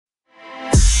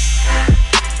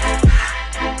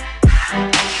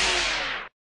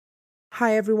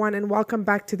Hi, everyone, and welcome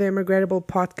back to the Immigratable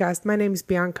podcast. My name is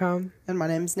Bianca. And my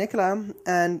name's Nicola.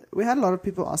 And we had a lot of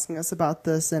people asking us about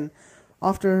this. And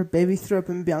after baby threw up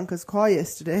in Bianca's car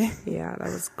yesterday, Yeah,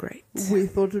 that was great. we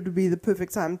thought it would be the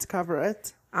perfect time to cover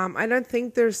it. I don't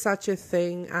think there's such a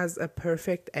thing as a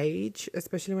perfect age,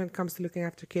 especially when it comes to looking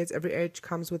after kids. Every age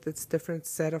comes with its different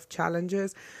set of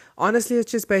challenges. Honestly,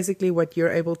 it's just basically what you're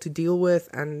able to deal with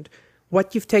and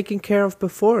what you've taken care of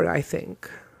before, I think.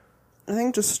 I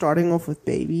think just starting off with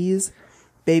babies.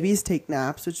 Babies take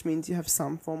naps, which means you have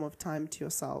some form of time to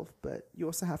yourself, but you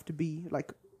also have to be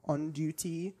like on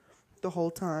duty the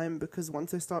whole time, because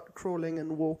once they start crawling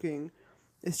and walking,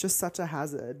 it's just such a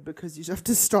hazard because you have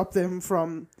to stop them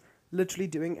from literally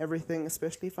doing everything,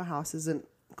 especially if a house isn't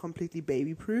completely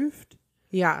baby proofed.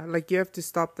 Yeah, like you have to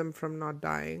stop them from not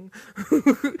dying.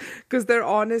 Because they're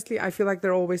honestly, I feel like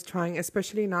they're always trying,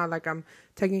 especially now, like I'm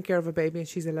taking care of a baby and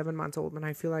she's 11 months old, and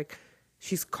I feel like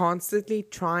she's constantly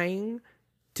trying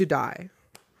to die.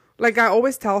 Like I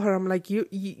always tell her, I'm like,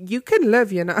 you can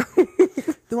live, you know?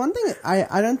 The one thing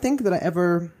I don't think that I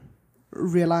ever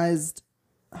realized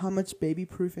how much baby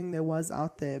proofing there was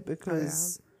out there,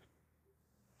 because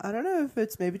I don't know if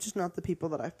it's maybe just not the people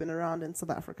that I've been around in South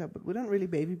Africa, but we don't really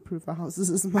baby proof our houses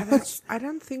as much I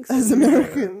don't think so. as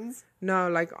Americans. No,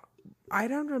 like I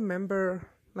don't remember,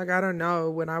 like I don't know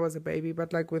when I was a baby,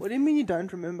 but like with What do you mean you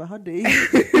don't remember? How dare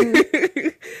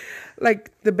you?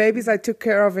 like the babies I took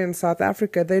care of in South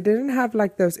Africa, they didn't have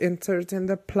like those inserts in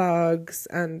the plugs,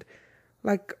 and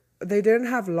like they didn't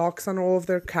have locks on all of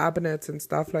their cabinets and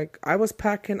stuff. Like I was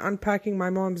unpacking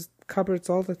my mom's cupboards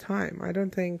all the time. I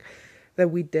don't think that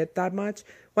we did that much.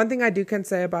 One thing I can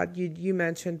say about you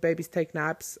mentioned babies take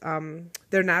naps.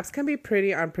 Their naps can be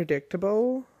pretty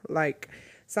unpredictable. Like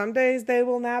some days they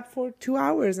will nap for 2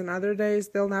 hours and other days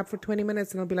they'll nap for 20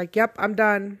 minutes and they'll be like, yep, I'm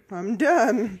done. I'm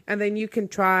done. And then you can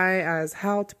try as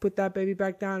hell to put that baby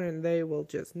back down and they will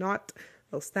just not.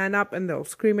 They'll stand up and they'll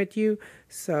scream at you.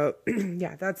 So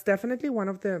yeah, that's definitely one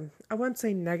of the, I won't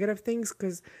say negative things,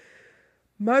 because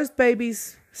most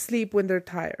babies sleep when they're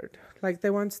tired. Like they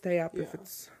won't stay up if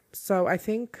it's, so I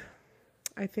think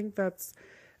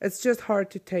it's just hard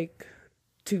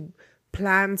to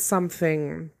plan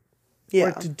something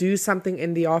or to do something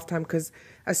in the off time, because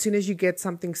as soon as you get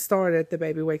something started, the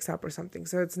baby wakes up or something.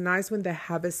 So it's nice when they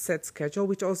have a set schedule,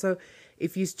 which also,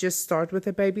 if you just start with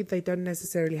a baby, they don't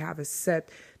necessarily have a set.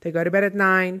 They go to bed at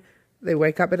 9, they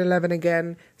wake up at 11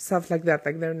 again, stuff like that,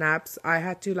 like their naps. I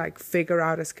had to like figure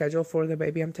out a schedule for the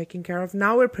baby I'm taking care of.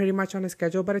 Now we're pretty much on a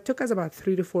schedule, but it took us about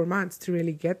 3 to 4 months to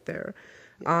really get there.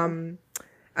 And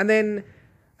then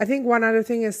I think one other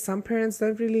thing is some parents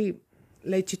don't really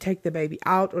let you take the baby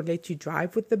out or let you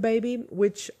drive with the baby,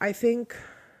 which I think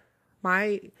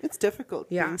it's difficult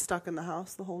being Yeah. stuck in the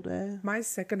house the whole day. my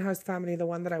second host family, the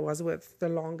one that I was with the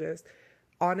longest,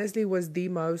 honestly was the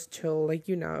most chill. Like,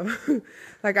 you know,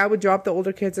 like I would drop the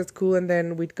older kids at school and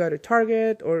then we'd go to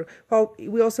Target, or, well,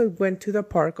 we also went to the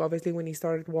park, obviously, when he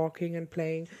started walking and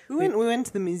playing. We went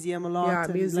to the museum a lot. Yeah,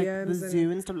 and museums like the and- zoo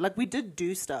and stuff. Like we did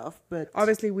do stuff, but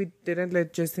Obviously, we didn't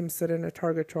let just him sit in a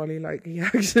Target trolley. Like, he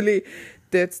actually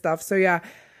did stuff. So, yeah.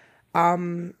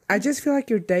 I just feel like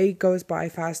your day goes by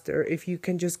faster if you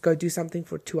can just go do something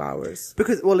for 2 hours.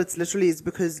 because it's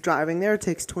because driving there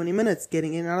takes 20 minutes.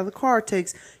 Getting in and out of the car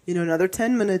takes, another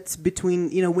 10 minutes between,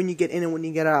 when you get in and when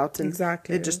you get out. And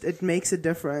Exactly. it makes a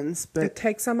difference. It But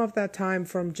takes some of that time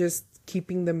from just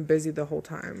keeping them busy the whole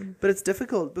time. it's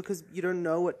difficult because you don't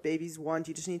know what babies want.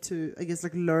 You just need to, I guess,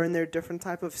 like learn their different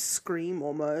type of scream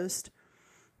almost.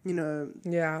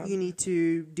 Yeah. You need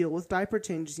to deal with diaper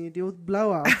changes. You need to deal with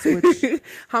blowouts, which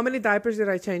How many diapers did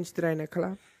I change today,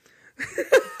 Nicola?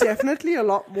 definitely a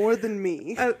lot more than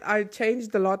me. I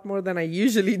changed a lot more than I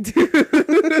usually do.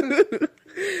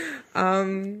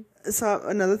 So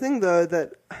another thing though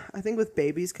that I think with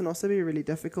babies can also be really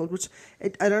difficult, which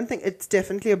I don't think it's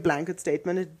definitely a blanket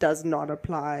statement. It does not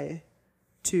apply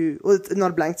to, well, it's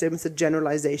not a blanket statement, it's a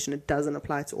generalization. It doesn't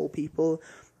apply to all people.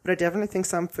 But I definitely think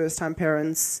some first-time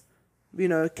parents,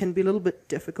 can be a little bit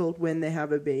difficult when they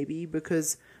have a baby,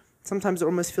 because sometimes it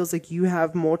almost feels like you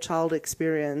have more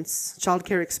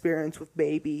childcare experience with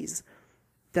babies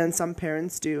than some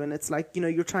parents do. And it's like,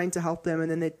 you're trying to help them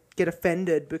and then they get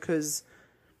offended because,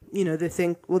 they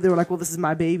think, well, they were like, well, this is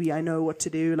my baby. I know what to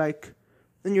do. Like,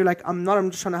 and you're like, I'm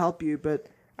just trying to help you. But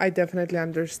I definitely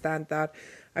understand that.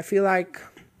 I feel like,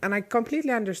 and I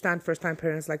completely understand first-time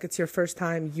parents. Like, it's your first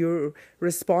time. You're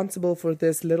responsible for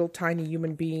this little tiny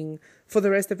human being for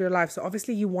the rest of your life. So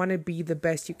obviously you want to be the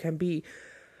best you can be.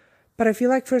 But I feel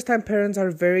like first-time parents are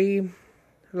very,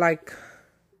 like,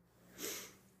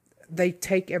 they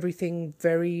take everything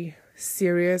very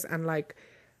serious and like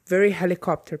very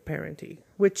helicopter parenting,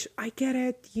 which I get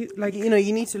it. You like, you know,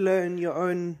 you need to learn your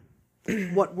own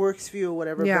what works for you or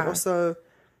whatever. Yeah. But also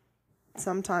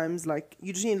sometimes like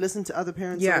you just need to listen to other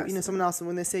parents or, you know, someone else, and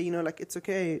when they say, you know, like it's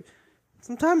okay,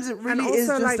 sometimes it really is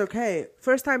just like, okay.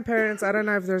 First time parents, I don't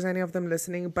know if there's any of them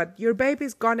listening, but your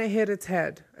baby's gonna hit its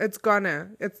head. It's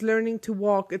learning to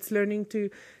walk, it's learning to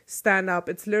stand up,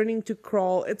 it's learning to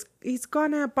crawl, he's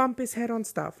gonna bump his head on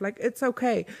stuff. Like, it's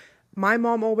okay. My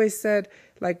mom always said,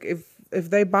 like, if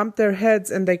they bump their heads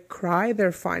and they cry,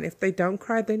 they're fine. If they don't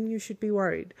cry, then you should be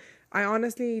worried. I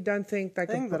honestly don't think that...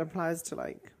 I think that applies to,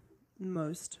 like,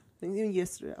 most. Even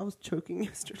yesterday, I was choking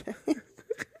yesterday.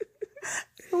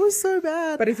 It was so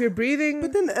bad. But if you're breathing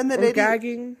or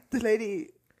gagging... The lady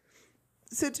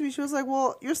said to me, she was like,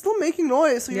 well, you're still making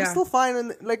noise, so you're still fine.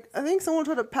 And, like, I think someone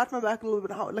tried to pat my back a little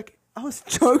bit. Like, I was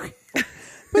choking.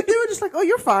 But they were just like, oh,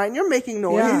 you're fine. You're making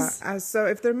noise. Yeah, so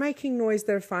if they're making noise,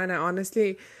 they're fine. I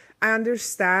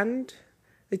understand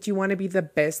that you want to be the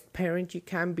best parent you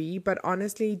can be. But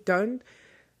honestly, don't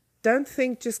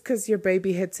think just because your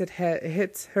baby hits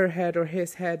her head or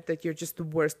his head that you're just the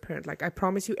worst parent. Like, I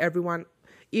promise you, everyone,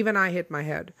 even I hit my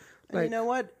head. Like, and you know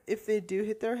what? If they do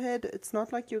hit their head, it's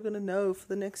not like you're going to know for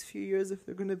the next few years if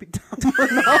they're going to be dumb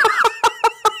or not.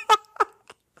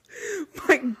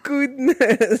 My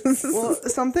goodness. Well,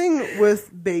 something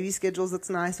with baby schedules that's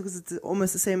nice, because it's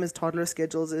almost the same as toddler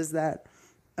schedules, is that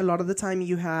a lot of the time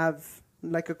you have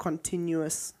like a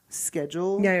continuous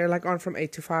schedule. Yeah, you're like on from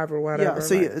 8 to 5 or whatever. Yeah,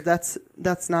 so like.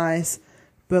 that's nice.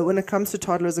 But when it comes to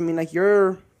toddlers, I mean, like,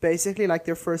 you're basically like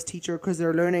their first teacher, because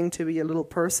they're learning to be a little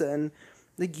person.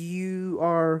 Like, you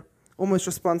are almost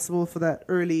responsible for that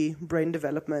early brain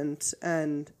development.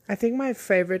 And I think my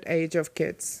favorite age of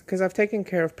kids, because I've taken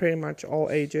care of pretty much all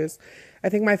ages, I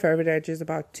think my favorite age is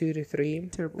about 2 to 3.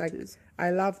 Terrible like twos. I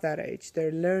love that age.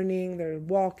 They're learning, they're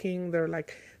walking, they're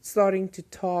like starting to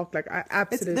talk. Like, I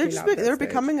absolutely love that they're stage.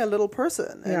 becoming a little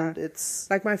person. And it's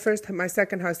like my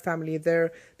second host family.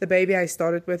 The baby I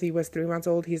started with, he was 3 months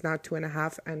old. He's now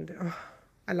 2.5, and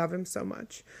I love him so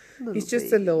much. He's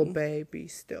just a little baby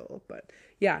still, but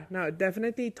yeah, no,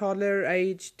 definitely toddler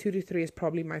age 2 to 3 is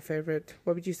probably my favorite.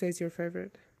 What would you say is your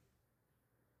favorite?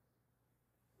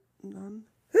 None.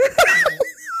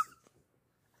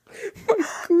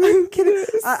 I'm kidding.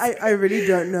 I really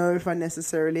don't know if I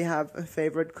necessarily have a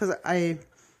favorite, because I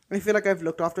feel like I've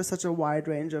looked after such a wide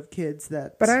range of kids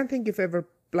that... But I don't think you've ever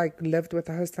like lived with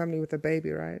a host family with a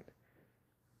baby, right?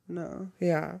 No.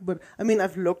 Yeah. But I mean,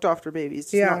 I've looked after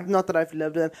babies. Just not that I've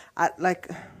lived with them. Like,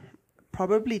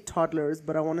 probably toddlers,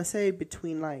 but I want to say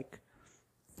between like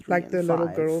 3 like and the 5. little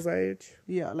girl's age.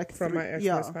 Yeah, like from my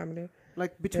ex family.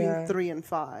 Like between 3 and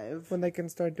 5. When they can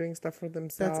start doing stuff for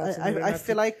themselves. I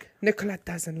feel like Nicola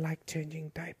doesn't like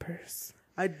changing diapers.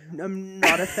 I'm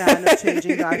not a fan of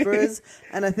changing diapers.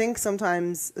 And I think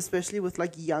sometimes, especially with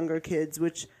like younger kids,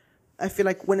 which I feel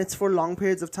like when it's for long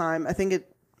periods of time, I think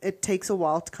it takes a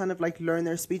while to kind of like learn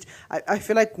their speech. I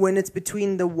feel like when it's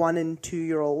between the 1 and 2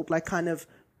 year old, like kind of,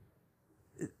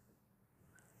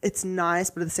 it's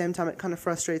nice, but at the same time it kind of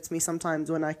frustrates me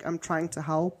sometimes when I'm trying to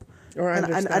help.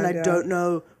 And I don't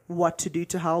know what to do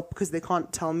to help because they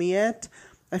can't tell me yet.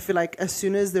 I feel like as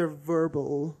soon as they're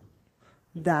verbal,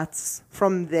 that's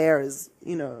from there is,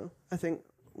 you know, I think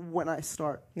when I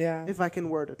start. Yeah. If I can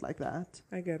word it like that.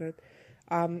 I get it.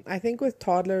 I think with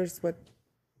toddlers, what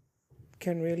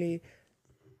can really...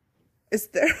 Is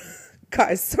there...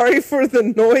 Guys, sorry for the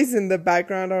noise in the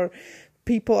background, or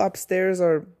people upstairs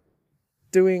are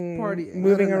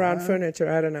moving around furniture.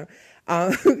 I don't know.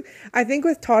 I think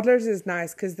with toddlers is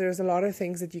nice because there's a lot of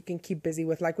things that you can keep busy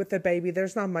with. Like with the baby,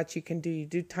 there's not much you can do. You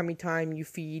do tummy time, you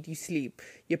feed, you sleep,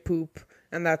 you poop,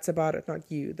 and that's about it. Not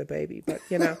you, the baby, but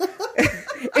you know,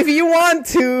 if you want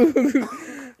to,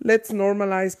 let's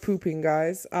normalize pooping,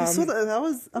 guys. I saw that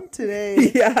was up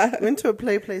today. Yeah, went to a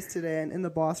play place today, and in the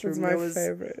bathroom there was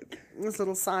favorite. This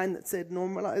little sign that said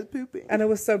 "normalize pooping," and it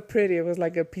was so pretty. It was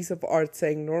like a piece of art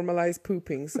saying "normalize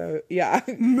pooping." So yeah,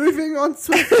 moving on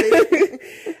swiftly.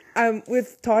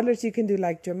 With toddlers, you can do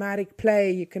like dramatic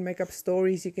play. You can make up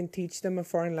stories. You can teach them a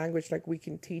foreign language, like we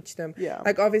can teach them. Yeah.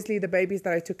 Like obviously, the babies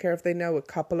that I took care of, they know a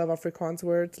couple of Afrikaans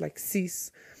words, like "sis."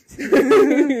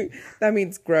 That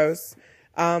means gross.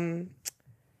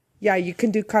 Yeah, you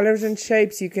can do colors and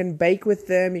shapes. You can bake with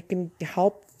them. You can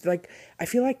help. Like, I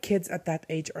feel like kids at that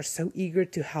age are so eager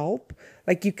to help.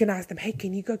 Like, you can ask them, hey,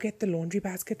 can you go get the laundry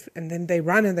basket? And then they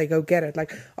run and they go get it.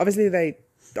 Like, obviously they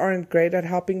aren't great at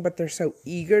helping, but they're so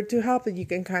eager to help that you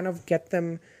can kind of get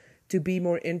them to be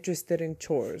more interested in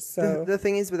chores. So the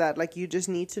thing is with that, like, you just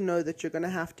need to know that you're going to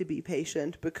have to be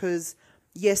patient, because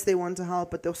yes, they want to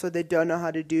help, but also they don't know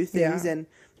how to do things, Yeah. and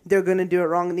they're going to do it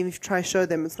wrong. And even if you try to show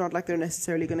them, it's not like they're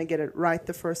necessarily going to get it right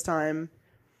the first time.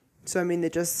 So, I mean, I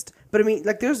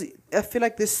feel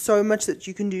like there's so much that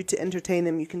you can do to entertain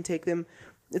them. You can take them,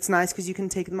 it's nice because you can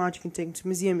take them out, you can take them to the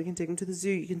museum, you can take them to the zoo,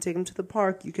 you can take them to the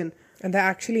park, And they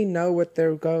actually know what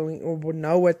they're going, or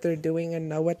know what they're doing, and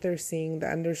know what they're seeing. They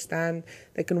understand.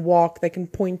 They can walk. They can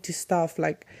point to stuff.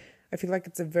 Like, I feel like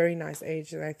it's a very nice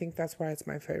age, and I think that's why it's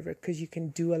my favorite, because you can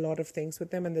do a lot of things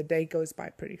with them, and the day goes by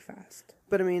pretty fast.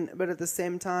 But at the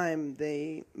same time,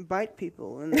 they bite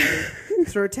people and they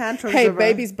throw tantrums. Hey,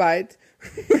 babies bite.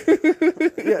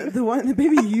 Yeah, the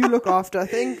baby you look after, I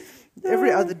think.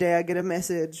 Every other day I get a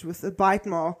message with a bite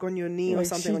mark on your knee or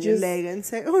something on your leg and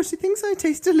say, oh, she thinks I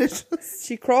taste delicious.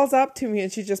 She crawls up to me and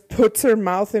she just puts her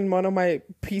mouth in one of my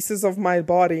pieces of my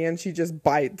body and she just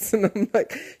bites. And I'm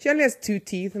like, she only has 2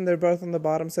 teeth and they're both on the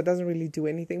bottom, so it doesn't really do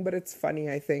anything, but it's funny,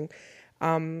 I think.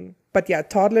 But yeah,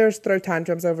 toddlers throw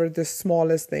tantrums over the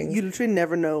smallest things. You literally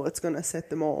never know what's going to set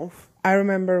them off. I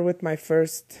remember with my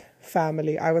first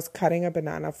family, I was cutting a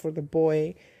banana for the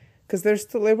boy, because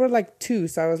they were like 2,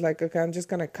 so I was like, okay, I'm just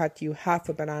gonna cut you half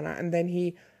a banana, and then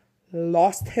he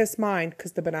lost his mind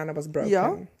because the banana was broken.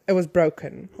 Yeah, it was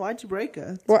broken. Why'd you break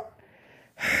it? What?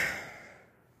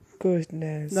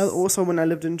 Goodness. No. Also, when I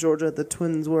lived in Georgia, the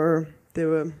twins were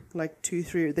like 2,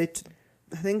 3.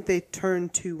 I think they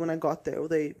turned 2 when I got there. Or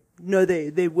they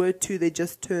were 2. They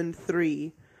just turned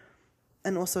 3,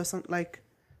 and also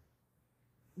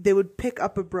they would pick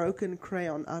up a broken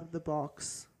crayon out of the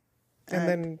box. And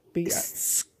then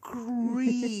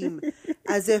scream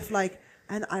as if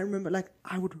and I remember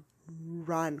I would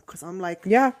run because I'm like,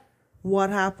 yeah, what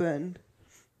happened?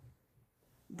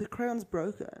 The crayon's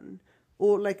broken.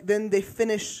 Or then they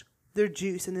finish their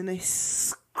juice and then they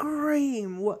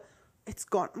scream, what? It's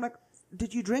gone. I'm like,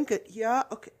 did you drink it? Yeah.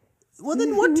 Okay. Well,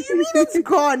 then what do you mean it's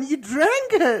gone? You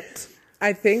drank it.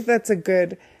 I think that's a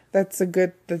good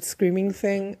the screaming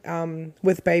thing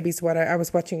with babies. What I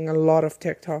was watching a lot of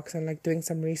TikToks and doing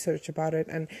some research about it,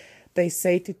 and they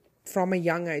say from a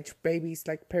young age, babies,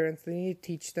 parents, they need to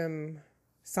teach them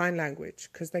sign language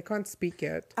because they can't speak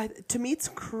yet. To me, it's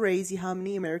crazy how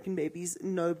many American babies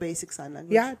know basic sign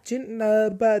language. Yeah,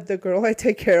 but the girl I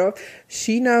take care of,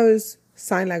 she knows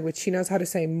sign language. She knows how to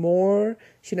say more.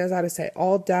 She knows how to say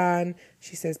all done.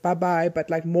 She says bye-bye, but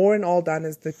more and all done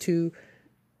is the 2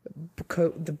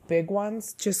 the big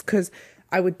ones, just because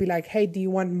I would be like, hey, do you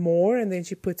want more? And then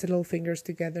she puts her little fingers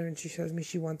together and she shows me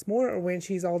she wants more. Or when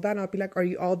she's all done, I'll be like, are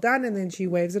you all done? And then she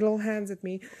waves her little hands at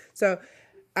me. So,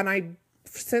 and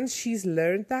since she's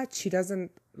learned that, she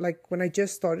doesn't, when I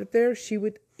just started there, she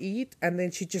would eat and then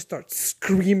she just starts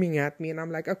screaming at me. And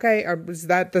I'm like, okay, does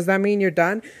that mean you're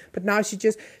done? But now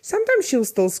sometimes she'll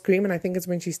still scream, and I think it's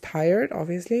when she's tired,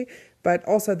 obviously. But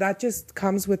also that just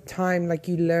comes with time.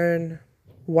 You learn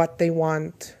what they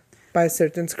want by a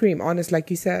certain scream, honest, like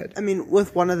you said. I mean,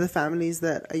 with one of the families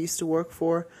that I used to work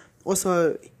for,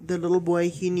 also the little boy,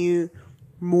 he knew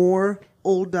more,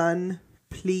 all done,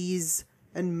 please,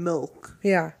 and milk.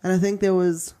 Yeah. And I think there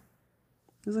was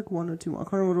 1 or 2 more. I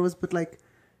can't remember what it was, but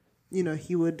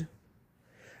he would.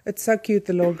 It's so cute,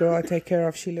 the little girl I take care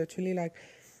of. She literally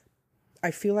I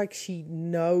feel like she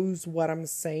knows what I'm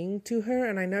saying to her,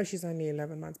 and I know she's only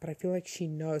 11 months, but I feel like she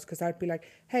knows, because I'd be like,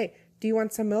 hey, do you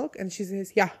want some milk? And she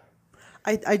says, yeah.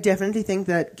 I definitely think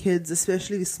that kids,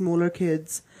 especially the smaller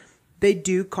kids, they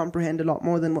do comprehend a lot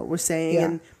more than what we're saying. Yeah.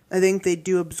 And I think they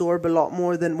do absorb a lot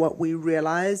more than what we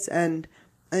realize. And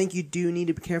I think you do need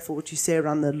to be careful what you say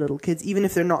around the little kids. Even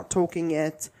if they're not talking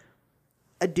yet,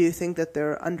 I do think that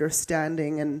they're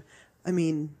understanding. And, I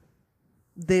mean,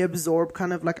 they absorb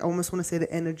kind of I almost want to say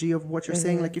the energy of what you're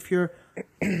saying. If you're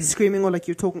screaming or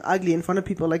you're talking ugly in front of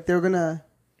people, they're going to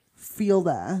feel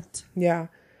that. Yeah.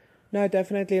 No,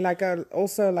 definitely.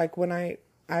 Also when I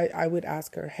would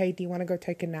ask her, hey, do you want to go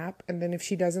take a nap? And then if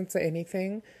she doesn't say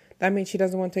anything, that means she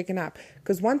doesn't want to take a nap.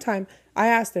 Because one time I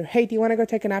asked her, hey, do you want to go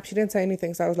take a nap? She didn't say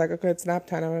anything. So I was like, okay, it's nap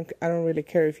time. I don't really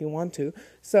care if you want to.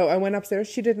 So I went upstairs.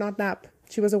 She did not nap.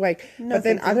 She was awake. No, but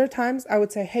then other times I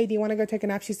would say, hey, do you want to go take a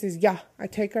nap? She says, yeah. I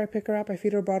take her, I pick her up, I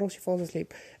feed her a bottle, she falls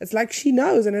asleep. It's she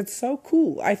knows, and it's so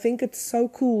cool. I think it's so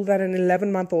cool that an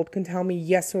 11-month-old can tell me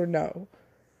yes or no.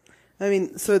 I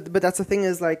mean, but that's the thing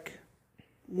is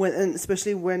and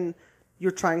especially when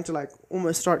you're trying to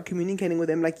almost start communicating with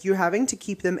them, you're having to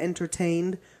keep them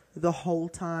entertained the whole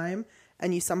time.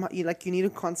 And you need to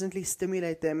constantly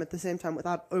stimulate them at the same time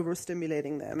without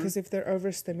overstimulating them. Because if they're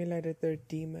overstimulated, they're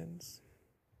demons.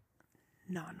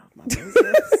 No, not my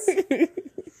business.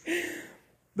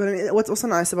 But I mean, what's also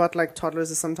nice about like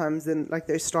toddlers is sometimes then like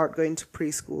they start going to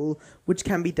preschool, which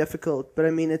can be difficult. But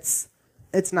I mean, it's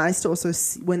nice to also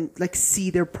see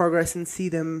their progress and see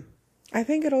them. I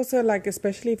think it also, like,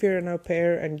 especially if you're an au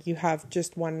pair and you have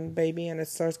just one baby and it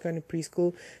starts going to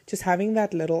preschool, just having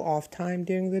that little off time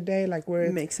during the day, like where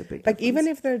it makes a big like difference. Even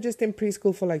if they're just in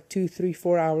preschool for like 2, 3,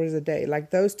 4 hours a day, like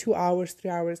those 2 hours,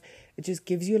 3 hours, it just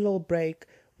gives you a little break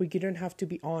where you don't have to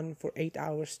be on for 8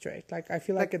 hours straight. Like I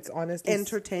feel like it's honestly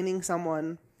entertaining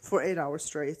someone for 8 hours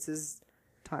straight is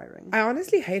tiring. I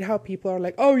honestly hate how people are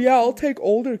like, oh yeah, I'll take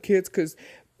older kids because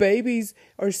babies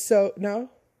are so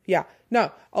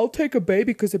No, I'll take a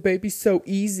baby because a baby's so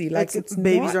easy. Like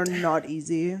babies are not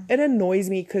easy. It annoys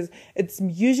me because it's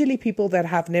usually people that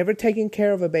have never taken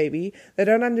care of a baby. They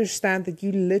don't understand that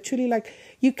you literally, like,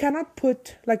 you cannot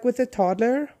put, like with a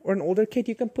toddler or an older kid,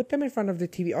 you can put them in front of the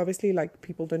TV. Obviously, like,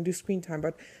 people don't do screen time,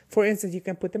 but for instance, you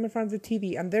can put them in front of the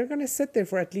TV and they're going to sit there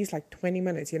for at least like 20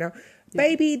 minutes, you know? Yeah.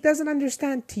 Baby doesn't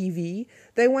understand TV.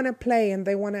 They want to play and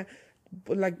they want to,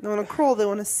 like, they want to crawl, they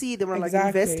want to see, they want to like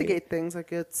investigate things.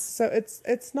 Like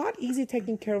it's not easy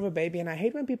taking care of a baby, and I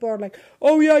hate when people are like,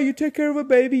 oh yeah, you take care of a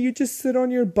baby, you just sit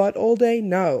on your butt all day.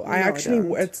 No,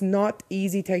 it's not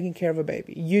easy taking care of a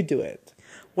baby. You do it.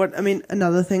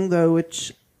 Another thing though,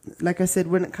 which, like I said,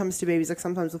 when it comes to babies, like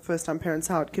sometimes with first time parents,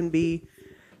 how it can be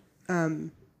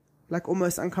like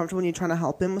almost uncomfortable when you're trying to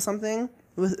help them with something,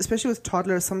 especially with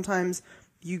toddlers. Sometimes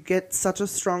you get such a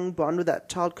strong bond with that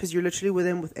child because you're literally with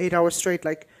them with 8 hours straight.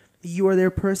 Like, you are their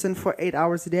person for 8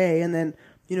 hours a day. And then,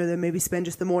 you know, they maybe spend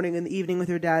just the morning and the evening with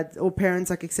your dad or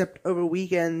parents, like, except over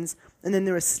weekends. And then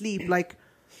they're asleep. Like,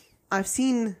 I've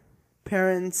seen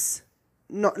parents,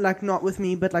 not with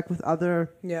me, but like with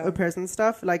other au pairs and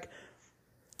stuff, like,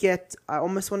 I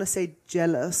almost want to say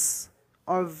jealous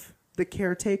of the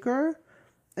caretaker.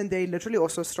 And they literally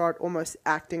also start almost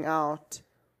acting out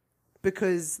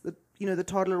because the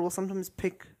toddler will sometimes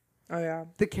pick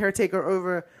the caretaker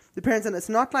over the parents. And it's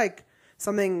not like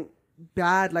something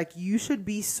bad. Like, you should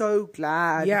be so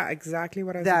glad. Yeah, exactly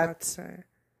what I was about to say.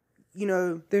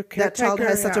 That child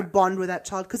has such a bond with that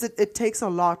child. Because it takes a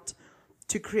lot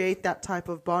to create that type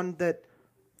of bond that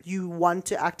you want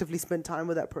to actively spend time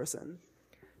with that person.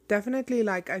 Definitely,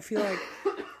 like, I feel like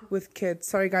with kids...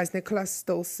 Sorry, guys, Nicola's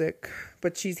still sick.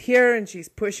 But she's here and she's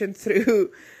pushing through.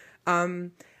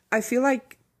 I feel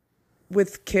like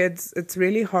with kids, it's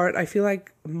really hard. I feel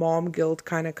like mom guilt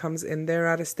kind of comes in there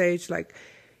at a stage. Like,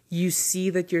 you see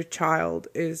that your child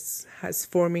has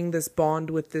forming this bond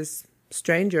with this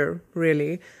stranger,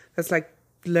 really. That's like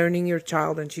learning your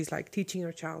child, and she's like teaching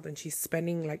your child, and she's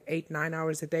spending like 8-9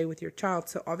 hours a day with your child.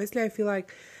 So obviously I feel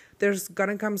like there's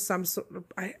gonna come some sort of,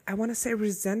 I want to say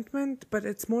resentment, but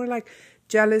it's more like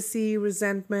jealousy,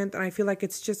 resentment. And I feel like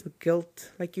it's just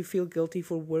guilt. Like, you feel guilty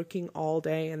for working all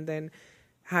day and then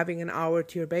having an hour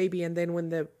to your baby, and then when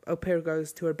the au pair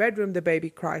goes to her bedroom, the baby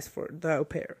cries for the au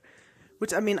pair.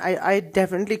 Which, I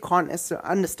definitely can't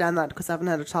understand that because I haven't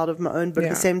had a child of my own. But at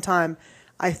the same time,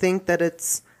 I think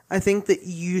that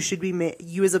you should be,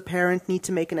 you as a parent need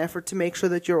to make an effort to make sure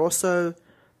that you're also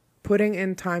putting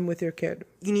in time with your kid.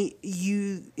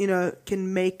 You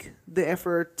can make the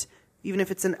effort, even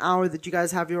if it's an hour that you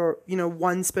guys have your,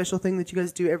 one special thing that you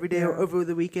guys do every day or over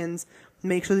the weekends.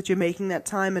 Make sure that you're making that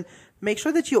time, and make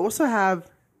sure that you also have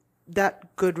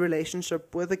that good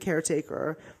relationship with a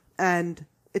caretaker. And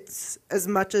it's as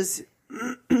much as,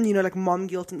 like mom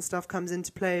guilt and stuff comes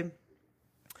into play.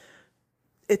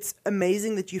 It's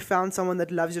amazing that you found someone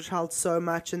that loves your child so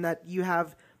much, and that you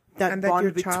have that and bond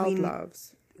that your child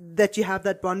loves. That you have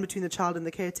that bond between the child and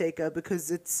the caretaker,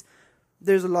 because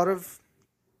there's a lot of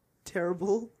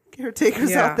terrible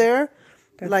caretakers out there.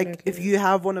 Definitely. Like, if you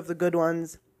have one of the good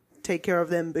ones, take care of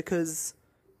them, because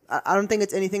I don't think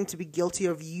it's anything to be guilty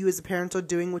of. You as a parent are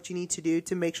doing what you need to do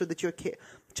to make sure that your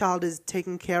child is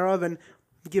taken care of and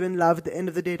given love. At the end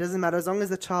of the day, it doesn't matter, as long as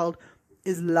the child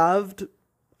is loved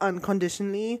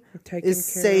unconditionally, is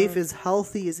safe, is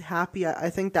healthy, is happy. I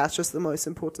think that's just the most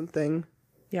important thing.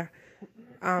 Yeah.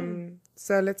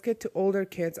 So let's get to older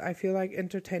kids. I feel like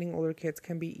entertaining older kids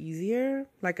can be easier.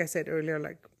 Like I said earlier,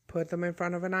 like put them in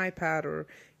front of an iPad, or,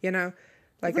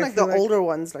 like, even the older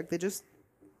ones, like, they just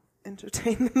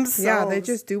entertain themselves. Yeah, they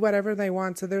just do whatever they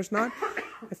want. So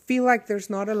I feel like there's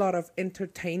not a lot of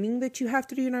entertaining that you have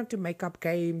to do. You don't have to make up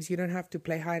games. You don't have to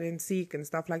play hide and seek and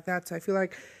stuff like that. So I feel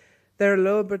like they're a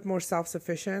little bit more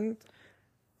self-sufficient.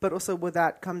 But also with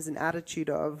that comes an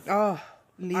attitude of,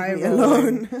 leave me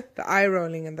alone. The eye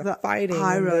rolling and the fighting.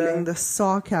 Eye rolling, the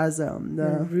sarcasm,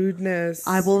 the rudeness.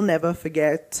 I will never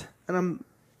forget, and I'm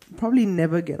probably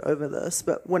never get over this,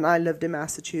 but when I lived in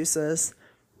Massachusetts,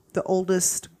 the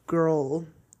oldest girl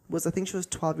was, I think she was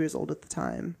 12 years old at the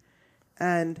time.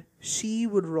 And she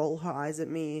would roll her eyes at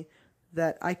me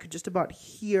that I could just about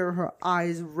hear her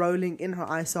eyes rolling in her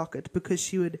eye socket, because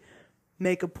she would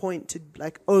make a point to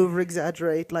like over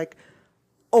exaggerate, like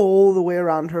all the way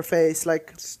around her face,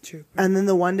 like stupid. And then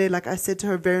the one day, like I said to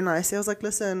her very nicely, I was like,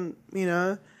 listen, you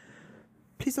know,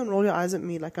 please don't roll your eyes at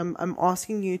me. Like I'm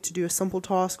asking you to do a simple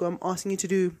task, or I'm asking you to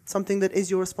do something that is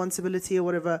your responsibility or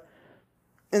whatever.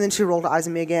 And then she rolled her eyes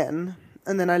at me again.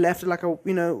 And then I left it like, I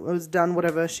was done,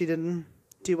 whatever. She didn't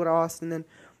do what I asked. And then,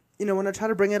 when I try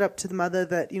to bring it up to the mother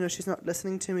that, she's not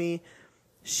listening to me,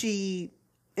 she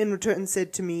in return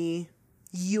said to me,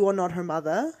 you are not her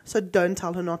mother, so don't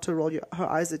tell her not to roll her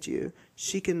eyes at you.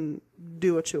 She can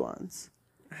do what she wants.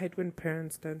 I hate when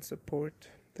parents don't support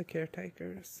the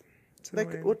caretakers.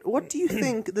 Like, what do you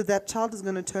think that child is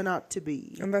going to turn out to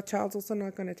be? And that child's also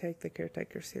not going to take the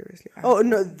caretaker seriously. Oh,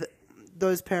 no,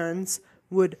 those parents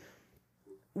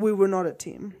we were not a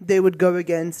team. They would go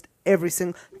against every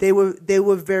single... They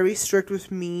were very strict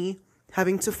with me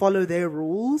having to follow their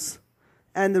rules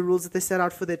and the rules that they set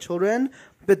out for their children,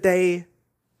 but they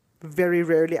very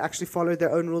rarely actually followed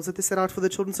their own rules that they set out for their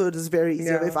children, so it is very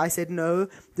easy. Yeah. If I said no,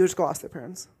 they would just go ask their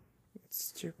parents. It's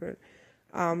stupid.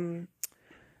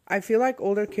 I feel like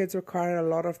older kids require a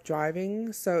lot of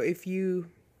driving, so if you're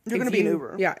going to be an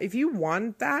Uber. Yeah, if you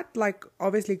want that, like,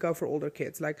 obviously go for older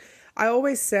kids. Like, I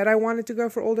always said I wanted to go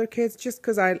for older kids just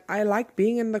because I like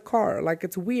being in the car. Like,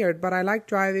 it's weird, but I like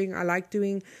driving. I like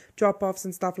doing drop-offs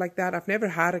and stuff like that. I've never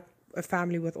had a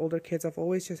family with older kids. I've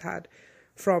always just had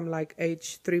from, like,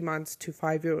 age 3 months to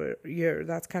 5 year.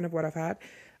 That's kind of what I've had.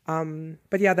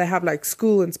 But yeah, they have like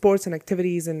school and sports and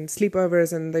activities and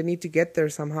sleepovers, and they need to get there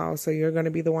somehow. So you're going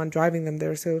to be the one driving them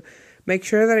there. So make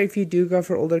sure that if you do go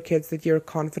for older kids, that you're a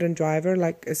confident driver,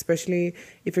 like especially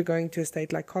if you're going to a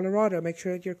state like Colorado, make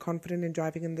sure that you're confident in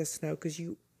driving in the snow, because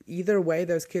either way,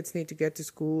 those kids need to get to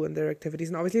school and their activities.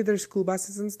 And obviously there's school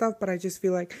buses and stuff, but I just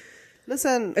feel like,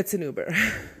 listen, it's an Uber.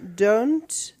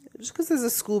 Just because there's a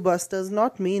school bus does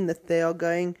not mean that they are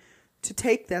going to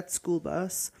take that school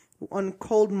bus on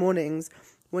cold mornings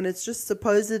when it's just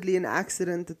supposedly an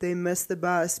accident that they missed the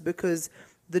bus because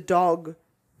the dog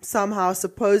somehow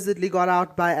supposedly got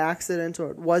out by accident,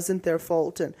 or it wasn't their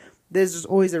fault, and there's just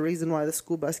always a reason why the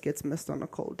school bus gets missed on a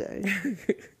cold day.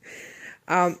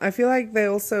 I feel like they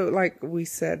also, like we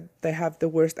said, they have the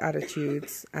worst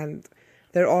attitudes, and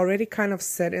they're already kind of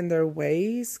set in their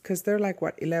ways because they're like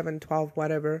 11, 12,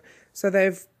 whatever. So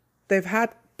they've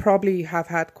probably have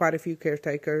had quite a few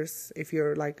caretakers if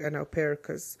you're like an au pair,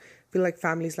 because I feel like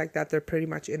families like that, they're pretty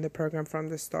much in the program from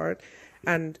the start,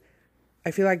 and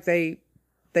I feel like they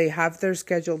have their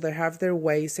schedule, they have their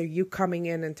way. So you coming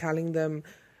in and telling them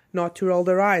not to roll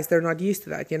their eyes, they're not used to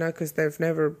that, because they've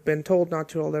never been told not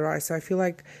to roll their eyes. So I feel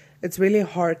like it's really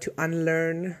hard to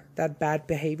unlearn that bad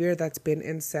behavior that's been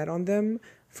inset on them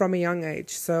from a young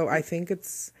age. So I think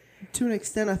it's... To an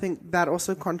extent, I think that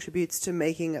also contributes to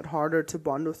making it harder to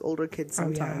bond with older kids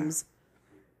sometimes. Oh,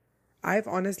 yeah. I've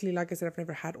honestly, like I said, I've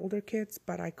never had older kids,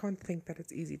 but I can't think that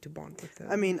it's easy to bond with them.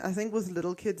 I mean, I think with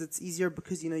little kids, it's easier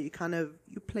because, you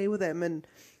play with them and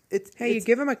you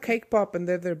give them a cake pop and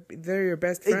they're your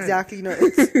best friend. Exactly.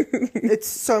 It's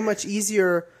so much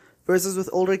easier versus with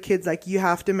older kids. Like, you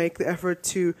have to make the effort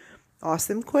to ask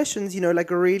them questions,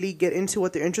 like really get into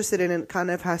what they're interested in, and it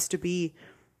kind of has to be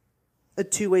a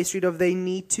two-way street of they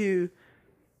need to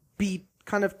be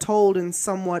kind of told in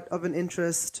somewhat of an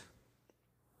interest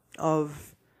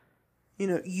of,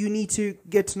 you need to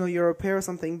get to know your au pair or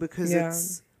something,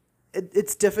 because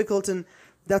it's difficult. And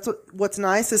that's what's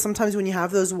nice is sometimes when you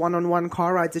have those one-on-one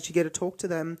car rides that you get to talk to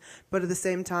them, but at the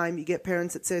same time you get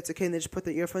parents that say it's okay and they just put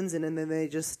their earphones in and then they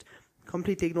just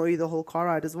completely ignore you the whole car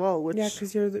ride as well. Yeah,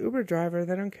 because you're the Uber driver,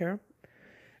 they don't care.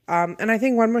 And I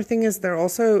think one more thing is they're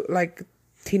also like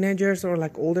teenagers or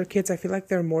like older kids. I feel like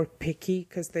they're more picky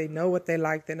because they know what they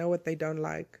like, they know what they don't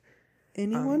like.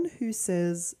 Anyone who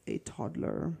says a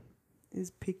toddler is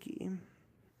picky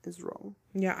is wrong.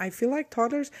 Yeah, I feel like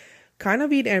toddlers kind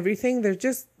of eat everything. They're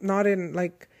just not in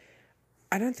like...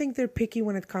 I don't think they're picky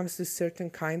when it comes to certain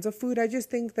kinds of food. I just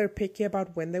think they're picky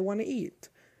about when they want to eat.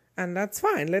 And that's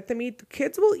fine. Let them eat.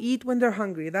 Kids will eat when they're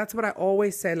hungry. That's what I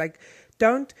always say. Like,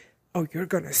 don't... Oh, you're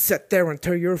going to sit there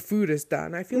until your food is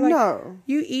done. I feel like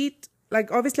you eat...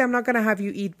 Like, obviously, I'm not going to have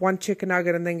you eat one chicken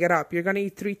nugget and then get up. You're going to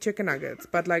eat 3 chicken nuggets.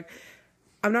 But, like,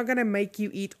 I'm not going to make you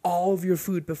eat all of your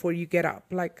food before you get up.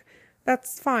 Like,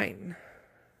 that's fine.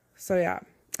 So, yeah.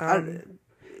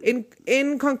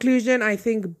 In conclusion, I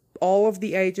think all of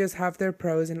the ages have their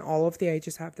pros and all of the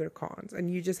ages have their cons.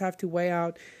 And you just have to weigh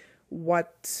out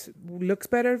what looks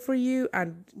better for you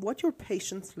and... what your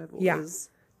patience level is.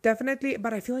 definitely.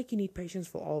 But I feel like you need patience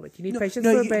for all of it. You need patience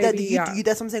for a baby.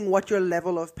 That's what I'm saying. What your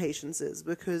level of patience is,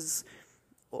 because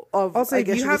of also, I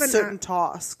guess you have certain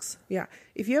tasks. Yeah,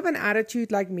 if you have an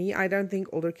attitude like me, I don't think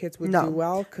older kids would do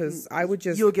well, because I would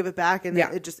just you'll give it back, and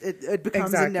it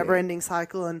becomes a never-ending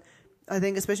cycle. And I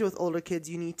think especially with older kids,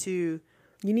 you need to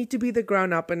be the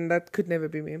grown-up, and that could never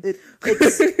be me.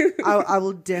 I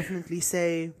will definitely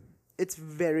say it's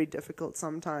very difficult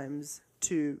sometimes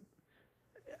to,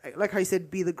 like how you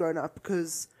said, be the grown-up,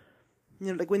 because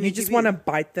like when you just want to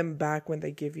bite them back when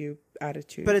they give you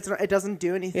attitude, but it doesn't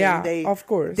do anything. Yeah, of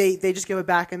course. They just give it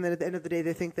back, and then at the end of the day,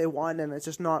 they think they won, and it's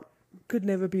just not. Could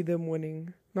never be them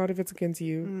winning. Not if it's against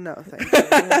you. No, thank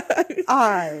you.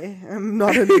 I am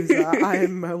not a loser. I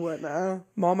am a winner.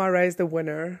 Mama raised a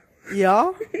winner.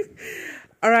 Yeah.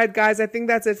 All right, guys, I think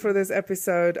that's it for this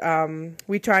episode.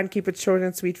 We try and keep it short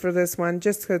and sweet for this one,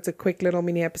 just because it's a quick little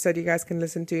mini episode you guys can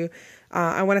listen to.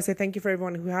 I want to say thank you for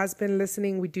everyone who has been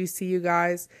listening. We do see you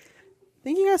guys.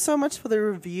 Thank you guys so much for the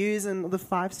reviews and the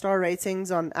 5-star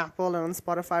ratings on Apple and on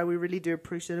Spotify. We really do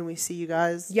appreciate it, and we see you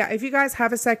guys. Yeah, if you guys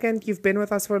have a second, you've been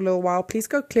with us for a little while, please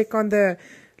go click on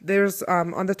there's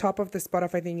on the top of the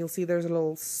Spotify thing, you'll see there's a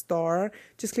little star.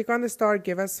 Just click on the star,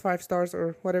 give us 5 stars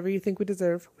or whatever you think we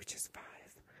deserve, which is 5.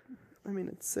 I mean,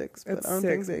 it's 6, but I don't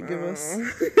think they give us.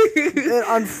 It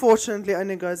unfortunately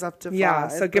only goes up to 5. Yeah,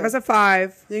 so give us a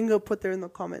 5. You can go put there in the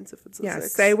comments if it's a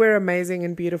 6. Say we're amazing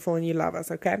and beautiful and you love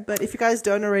us, okay? But if you guys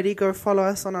don't already, go follow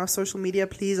us on our social media,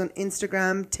 please, on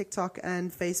Instagram, TikTok,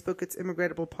 and Facebook. It's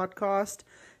Immigratable Podcast.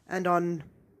 And on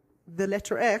the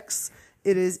letter X,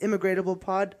 it is Immigratable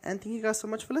Pod. And thank you guys so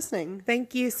much for listening.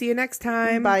 Thank you. See you next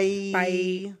time. Bye.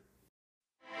 Bye.